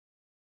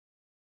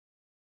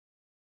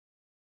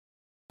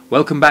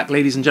Welcome back,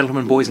 ladies and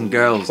gentlemen, boys and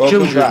girls, Welcome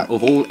children back.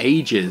 of all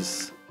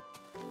ages.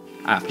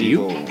 After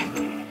you.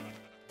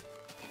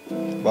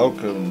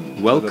 Welcome to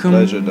the Welcome.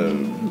 Pleasure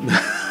Dome.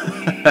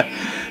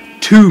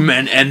 Two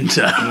men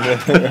enter.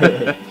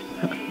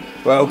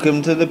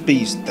 Welcome to the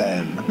Beast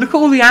Den. Look at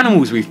all the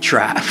animals we've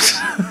trapped.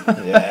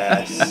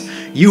 Yes.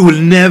 You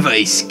will never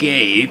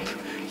escape.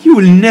 You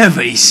will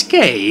never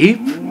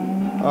escape.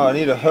 Oh, I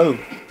need a hoe.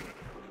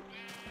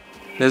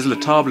 There's La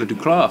Table du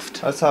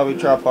Craft. That's how we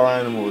trap our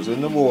animals,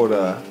 in the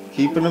water,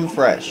 keeping them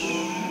fresh.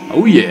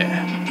 Oh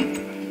yeah.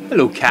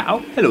 Hello cow.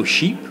 Hello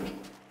sheep.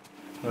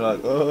 We're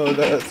like, oh,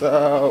 let us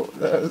out,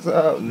 let us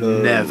out.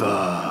 No.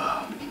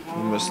 Never.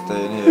 We must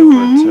stay in here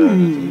for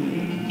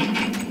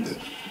eternity.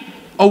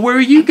 Oh, where are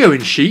you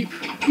going, sheep?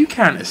 You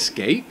can't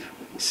escape.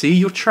 See,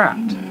 you're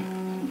trapped.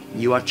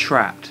 You are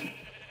trapped.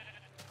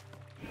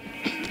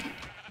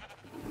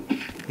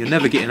 You're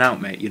never getting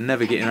out, mate. You're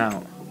never getting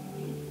out.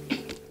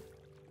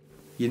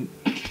 You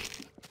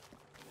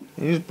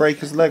just break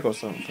his leg or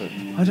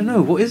something. I don't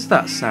know. What is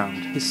that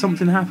sound? Is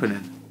something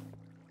happening?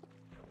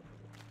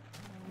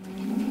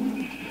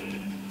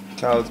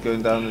 Cow's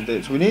going down the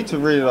ditch. We need to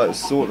really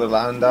sort the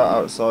land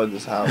out outside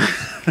this house.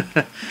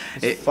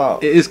 It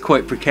fucked. is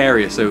quite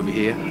precarious over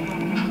here.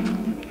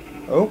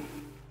 Oh.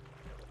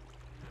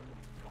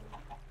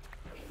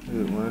 I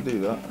didn't want to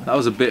do that. That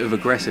was a bit of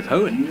aggressive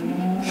hoeing.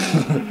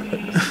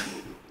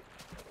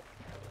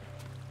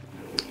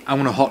 I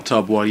want a hot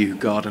tub while you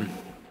garden.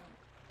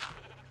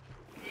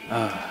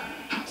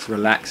 It's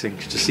relaxing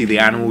to see the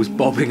animals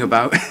bobbing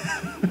about. Just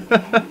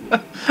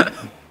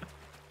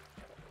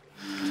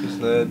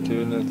there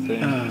doing their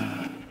thing.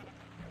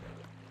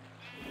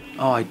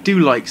 Oh, I do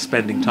like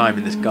spending time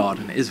in this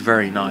garden. It is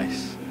very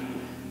nice.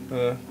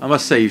 Yeah. I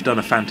must say you've done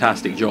a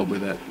fantastic job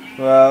with it.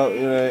 Well,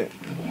 you know,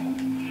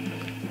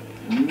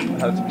 it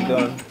had to be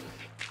done.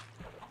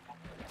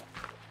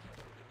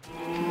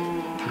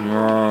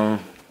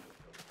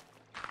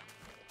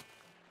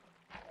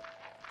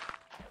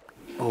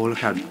 Oh, look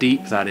how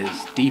deep that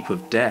is. Deep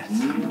of death.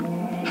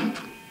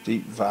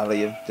 Deep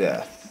valley of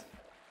death.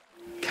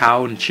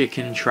 Cow and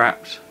chicken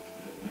trapped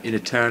in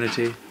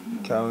eternity.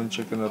 Cow and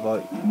chicken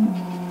alike.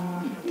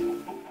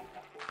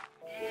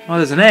 Oh,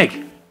 there's an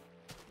egg.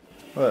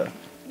 Where?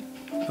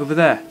 Over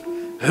there.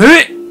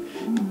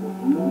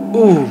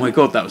 Oh my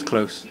god, that was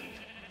close.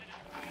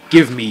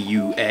 Give me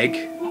you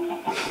egg.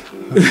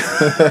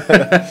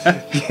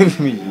 Give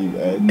me you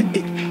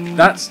egg.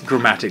 That's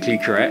grammatically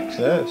correct.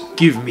 Yes.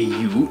 Give me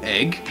you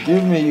egg.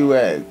 Give me you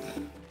egg.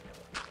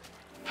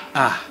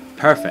 Ah,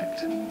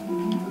 perfect.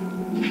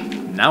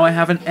 Now I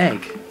have an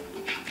egg.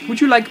 Would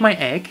you like my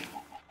egg?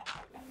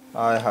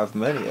 I have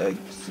many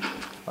eggs.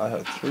 I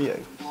have 3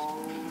 eggs.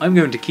 I'm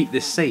going to keep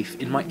this safe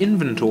in my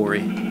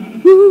inventory.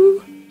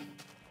 Woo!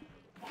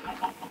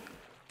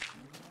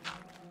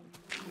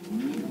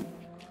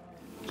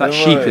 That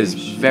sheep is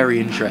very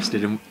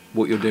interested in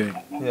what you're doing.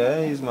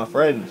 Yeah, he's my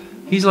friend.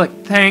 He's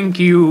like, thank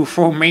you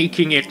for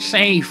making it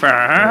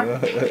safer,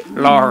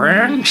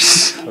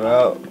 Lawrence.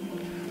 Well,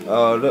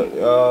 oh look,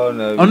 oh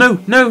no. Oh no,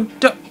 no,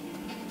 don't.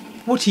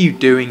 What are you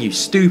doing, you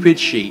stupid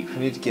sheep? We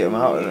need to get him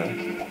out of there.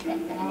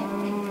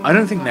 I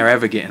don't think they're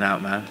ever getting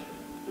out, man.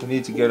 We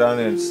need to go down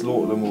there and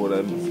slaughter them all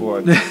then before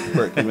I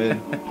brick them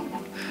in.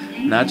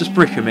 Nah, just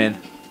brick them in.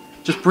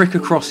 Just brick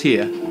across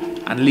here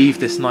and leave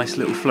this nice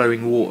little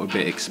flowing water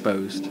bit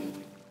exposed.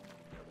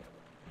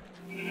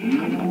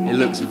 It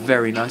looks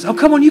very nice. Oh,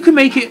 come on, you can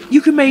make it. You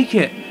can make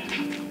it.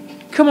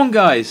 Come on,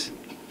 guys.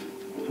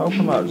 Help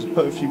him out. Just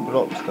put a few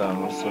blocks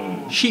down or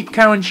something. Sheep,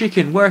 cow and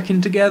chicken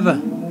working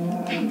together.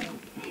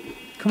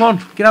 Come on,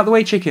 get out the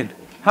way, chicken.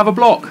 Have a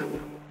block.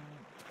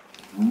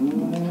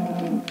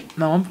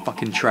 No, I'm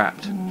fucking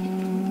trapped.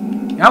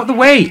 Out the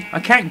way!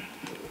 I can't...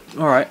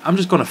 Alright, I'm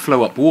just gonna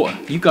flow up water.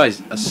 You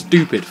guys are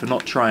stupid for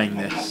not trying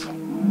this.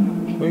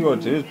 All you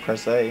gotta do is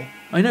press A.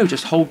 I know,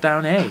 just hold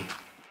down A.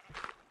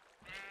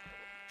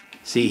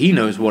 See, he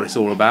knows what it's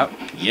all about.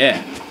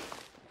 Yeah.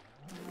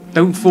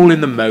 Don't fall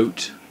in the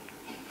moat.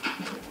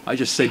 I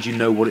just said you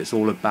know what it's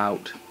all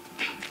about.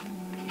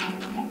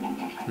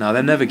 No,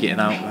 they're never getting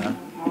out, man.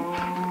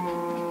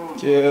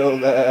 Kill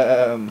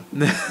them.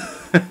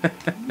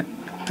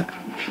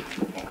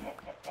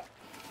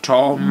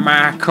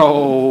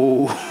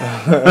 Tomaco.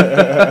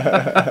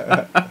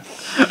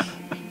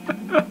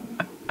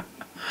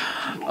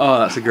 Oh,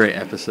 that's a great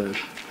episode.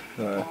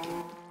 Oh.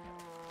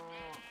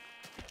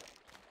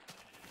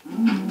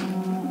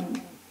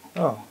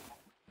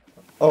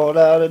 All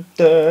out of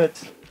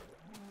dirt.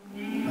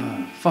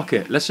 Fuck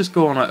it, let's just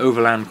go on an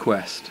overland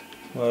quest.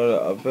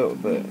 Well, I built a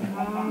bit.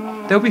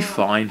 They'll be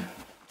fine.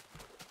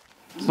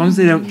 As long as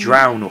they don't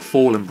drown or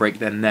fall and break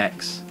their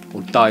necks,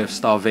 or die of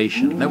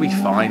starvation, they'll be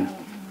fine.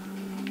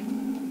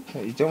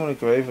 Hey, you don't want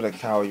to go over the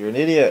cow, you're an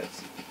idiot.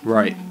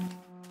 Right.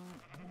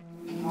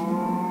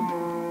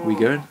 We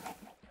going?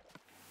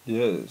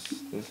 Yes,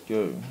 let's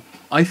go.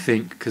 I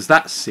think, because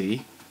that's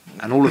sea,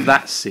 and all of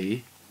that's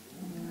sea,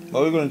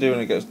 What are we going to do when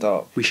it gets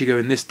dark? we should go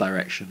in this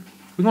direction.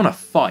 We're going to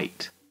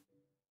fight.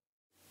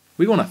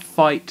 We're going to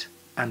fight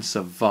and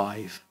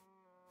survive.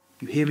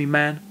 You hear me,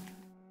 man?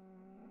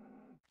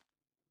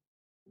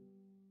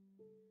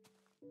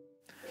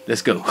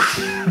 Let's go.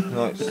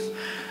 Nice.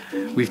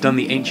 We've done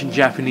the ancient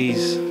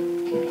Japanese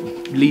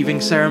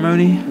leaving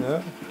ceremony.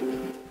 Yeah.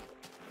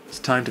 It's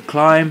time to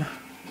climb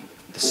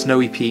the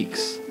snowy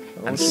peaks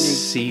and should we-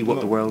 see what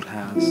the world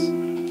has.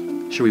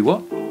 Shall we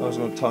what? I was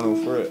going to tunnel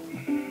through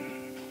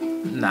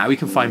it. Nah, we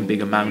can find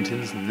bigger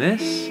mountains than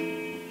this.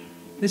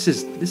 This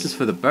is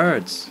for the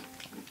birds.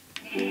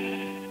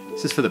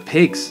 This is for the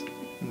pigs.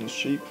 And the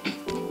sheep.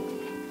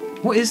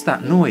 What is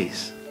that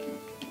noise?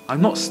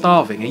 I'm not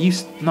starving. Are you?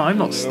 No, I'm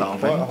not You're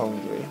starving. quite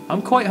hungry.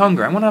 I'm quite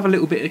hungry. I want to have a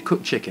little bit of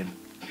cooked chicken.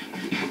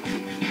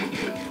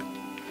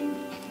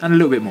 And a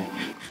little bit more.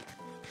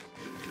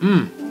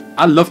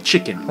 I love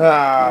chicken.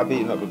 Ah,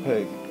 beating up a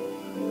pig.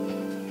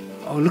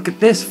 Oh, look at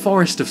this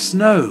forest of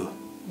snow.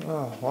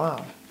 Oh,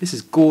 wow. This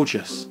is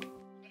gorgeous.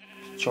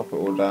 Chop it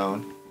all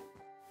down.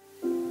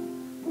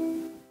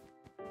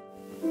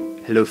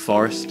 Hello,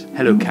 forest.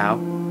 Hello, cow.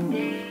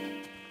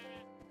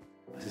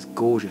 This is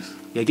gorgeous.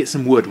 Yeah, get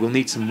some wood. We'll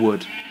need some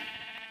wood.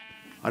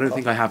 I don't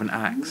think I have an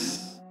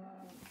axe.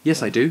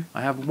 Yes, I do.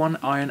 I have one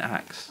iron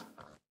axe.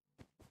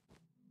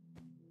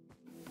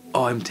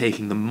 Oh, I'm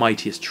taking the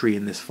mightiest tree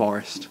in this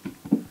forest.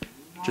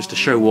 Just to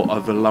show what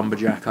of a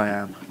lumberjack I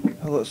am.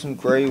 I've got some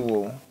grey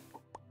wool.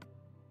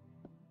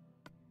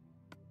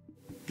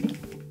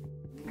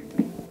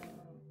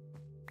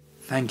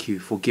 Thank you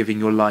for giving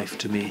your life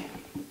to me.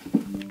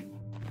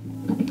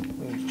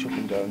 I'm just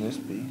chopping down this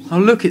piece. Oh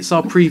look, it's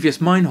our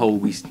previous mine hole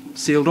we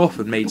sealed off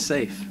and made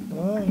safe.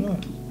 Oh, no.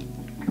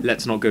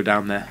 Let's not go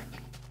down there.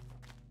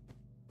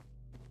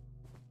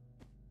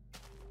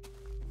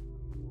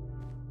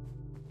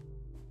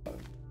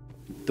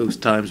 Those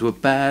times were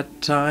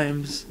bad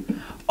times.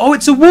 Oh,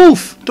 it's a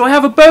wolf! Do I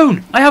have a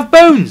bone? I have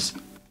bones!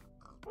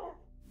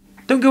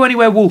 Don't go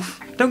anywhere, wolf.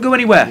 Don't go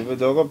anywhere. Give a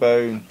dog a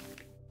bone.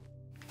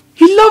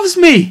 He loves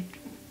me!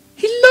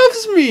 He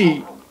loves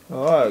me!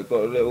 Alright,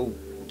 got a little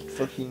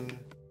fucking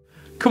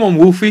Come on,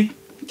 Wolfie.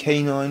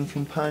 canine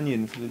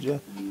companion for the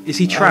jet. Is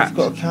he trapped? I've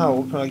got a cow.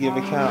 What can I give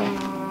a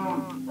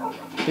cow?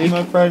 Be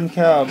my friend,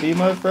 cow. Be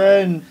my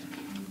friend.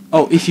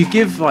 Oh, if you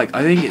give, like,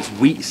 I think it's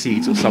wheat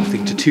seeds or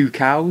something to 2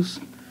 cows,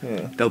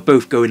 Yeah. they'll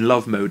both go in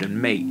love mode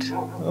and mate.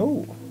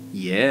 Oh.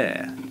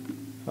 Yeah.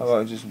 How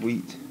about just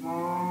wheat?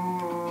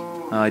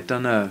 I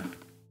don't know.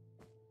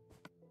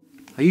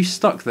 Are you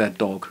stuck there,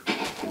 dog? Do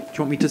you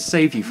want me to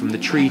save you from the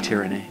tree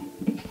tyranny?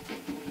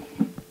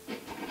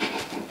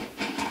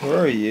 Where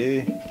are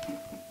you?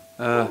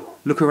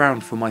 Look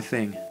around for my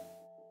thing.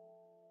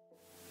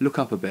 Look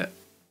up a bit.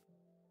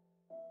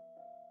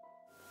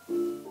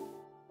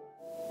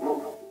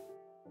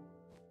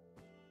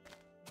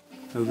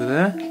 Over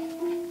there?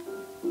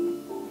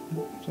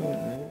 Don't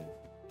know.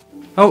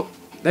 Oh,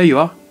 there you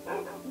are.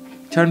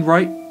 Turn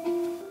right.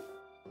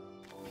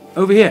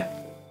 Over here.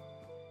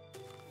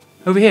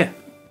 Over here.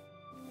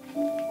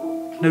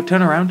 No,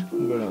 turn around.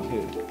 I'm going up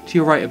here. To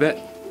your right a bit.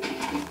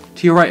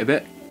 To your right a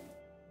bit.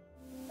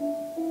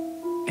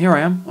 Here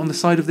I am, on the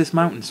side of this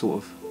mountain, sort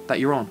of, that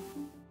you're on.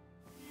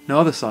 No,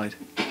 other side.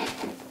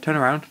 Turn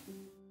around.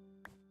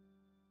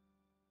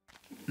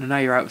 And now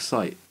you're out of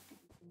sight.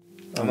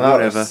 I'm out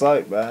Whatever. of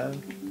sight, man.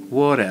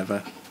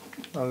 Whatever.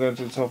 I'm going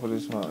to the top of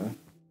this mountain.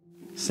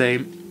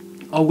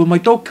 Same. Oh, will my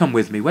dog come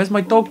with me? Where's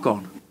my dog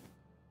gone?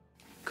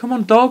 Come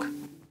on, dog.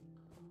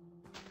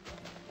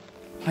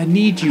 I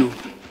need you.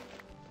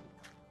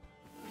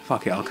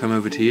 Fuck it, I'll come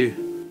over to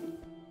you.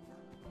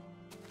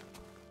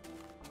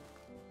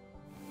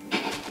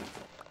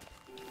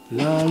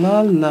 La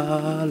la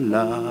la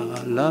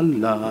la la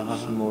la.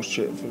 Some more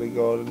shit for the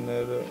garden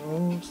there.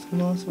 Oh, some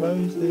nice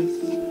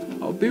roses.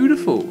 Oh,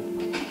 beautiful.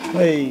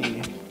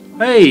 Hey,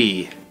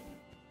 Hey,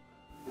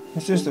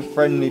 it's just a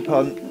friendly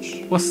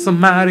punch. what's the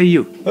matter,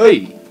 you?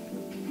 Hey,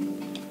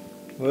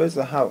 Where's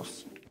the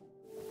house?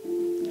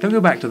 don't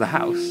go back to the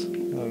house.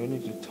 No, we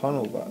need to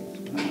tunnel back.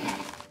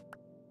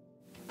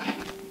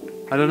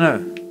 I don't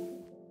know.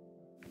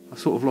 I've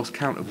sort of lost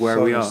count of where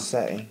we are. Sun's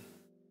setting.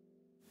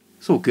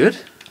 It's all good.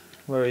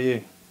 Where are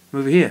you? I'm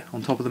over here,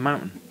 on top of the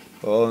mountain.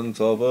 On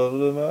top of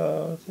the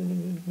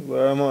mountain.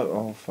 Where am I?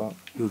 Oh, fuck.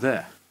 You're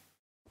there.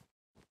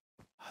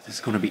 Oh, this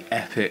is going to be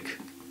epic.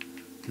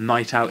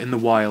 Night out in the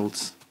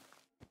wilds.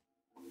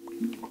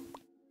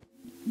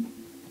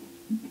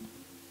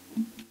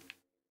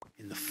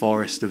 In the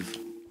forest of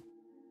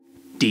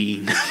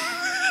Dean.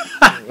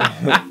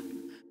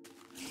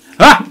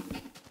 Ah!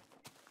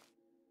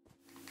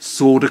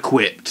 Sword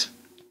equipped.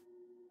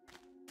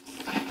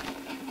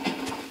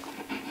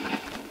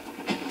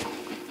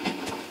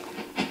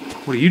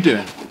 What are you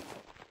doing?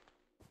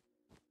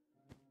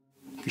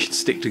 We should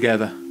stick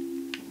together.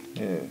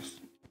 Yes.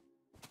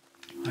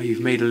 Oh,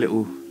 you've made a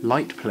little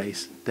light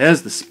place.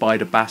 There's the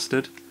spider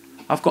bastard.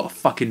 I've got a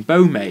fucking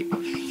bow, mate.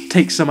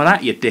 Take some of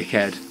that, you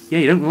dickhead. Yeah,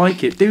 you don't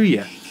like it, do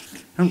you?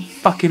 Don't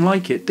fucking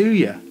like it, do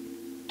you?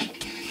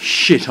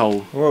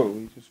 Shithole. Whoa,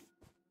 we just...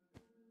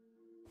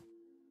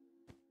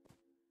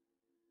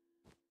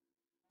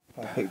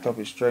 I picked up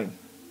his string.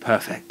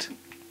 Perfect.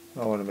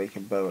 I want to make a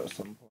bow at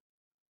some point.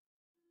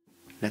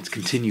 Let's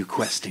continue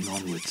questing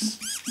onwards.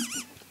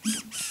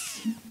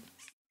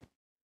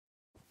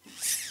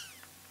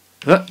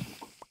 Oh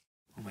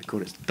my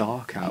god, it's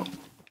dark out.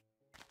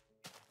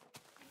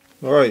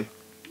 Right.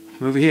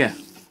 I'm over here.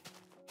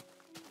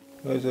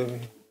 Where's over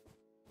here?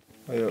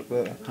 Way up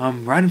there.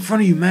 I'm right in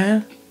front of you,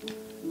 man.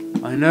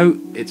 I know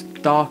it's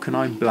dark and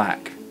I'm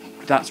black.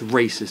 That's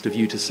racist of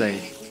you to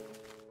say.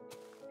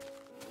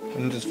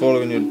 I'm just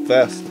following your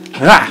vest.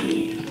 Ah!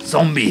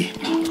 Zombie!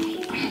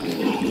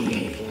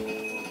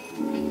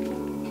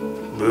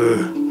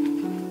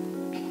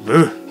 Boo.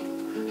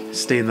 Boo.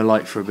 Stay in the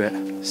light for a bit.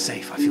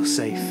 Safe, I feel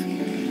safe.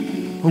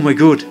 Oh my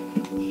god.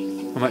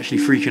 I'm actually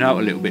freaking out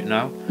a little bit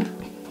now.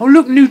 Oh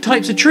look, new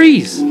types of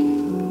trees!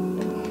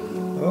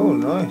 Oh,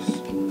 nice.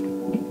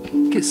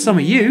 Get some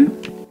of you.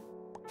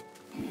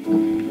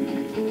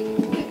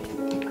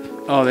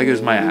 Oh, there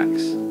goes my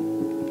axe.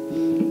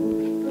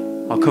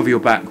 I'll cover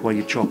your back while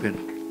you're chopping.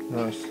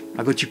 Nice.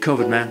 I got you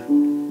covered, man.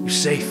 You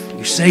safe.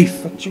 You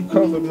safe. Got you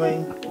covered,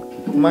 man.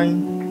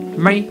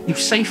 Man. Mate, you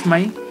safe,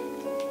 mate.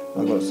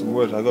 I got some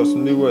wood. I got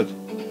some new wood.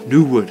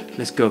 New wood.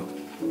 Let's go.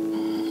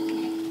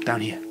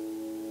 Down here.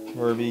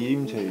 Where have you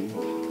aimed to?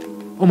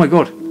 Oh my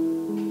god.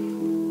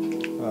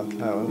 Oh,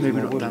 hell, Maybe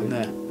not down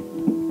there.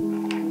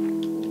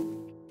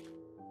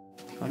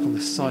 Like on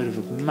the side of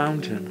a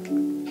mountain.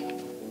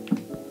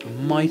 A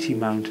mighty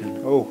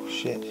mountain. Oh,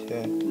 shit,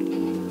 yeah.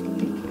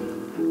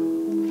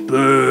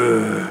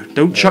 Brr.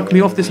 Don't chuck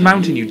me off this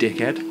mountain, you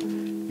dickhead.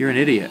 You're an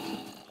idiot.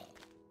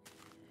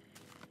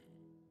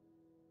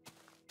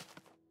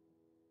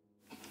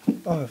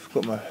 Oh, I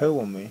forgot my hoe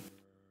on me.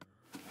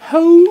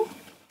 Ho!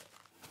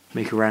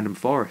 Make a random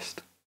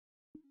forest.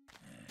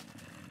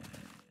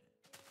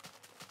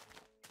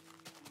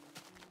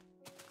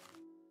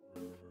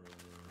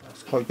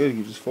 That's quite good.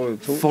 You just follow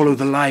the torch. Follow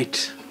the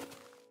light.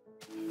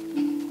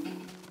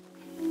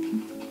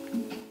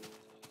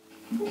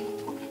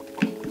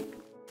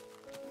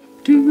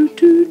 Do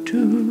do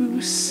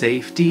do.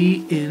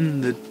 Safety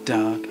in the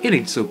dark. It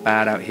ain't so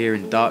bad out here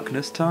in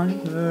darkness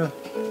time.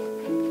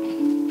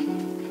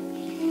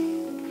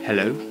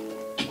 Hello.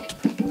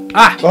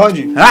 Ah! Behind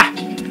you. Ah!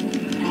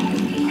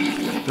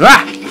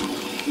 Ah!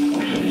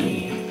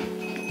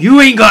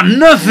 You ain't got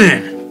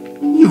nothing!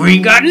 You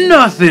ain't got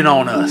nothing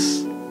on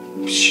us!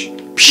 Psh,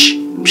 psh,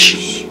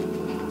 psh.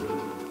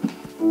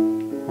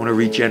 I want to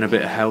regen a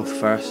bit of health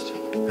first.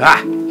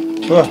 Ah!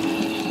 Oh,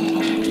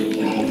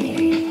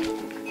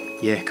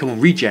 Yeah, come on,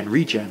 regen.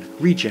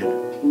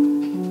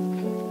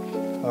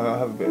 I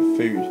have a bit of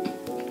food.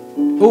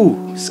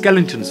 Oh,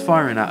 skeletons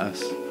firing at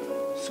us.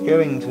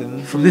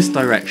 Skellington. From this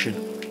direction.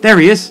 There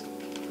he is!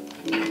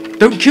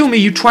 Don't kill me,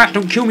 you twat!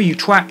 Don't kill me, you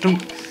twat!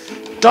 Don't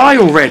die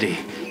already!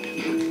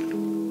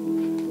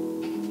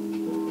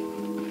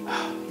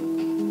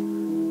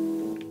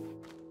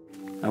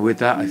 And with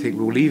that, I think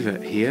we'll leave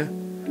it here.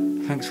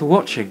 Thanks for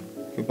watching.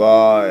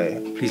 Goodbye.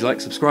 Please like,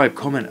 subscribe,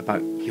 comment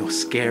about your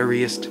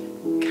scariest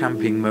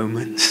camping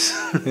moments.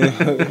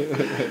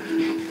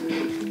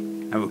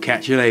 And we'll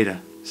catch you later.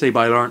 Say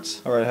bye,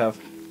 Lawrence. Alright, have.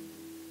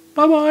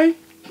 Bye-bye.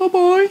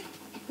 Bye-bye.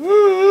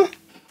 Woo!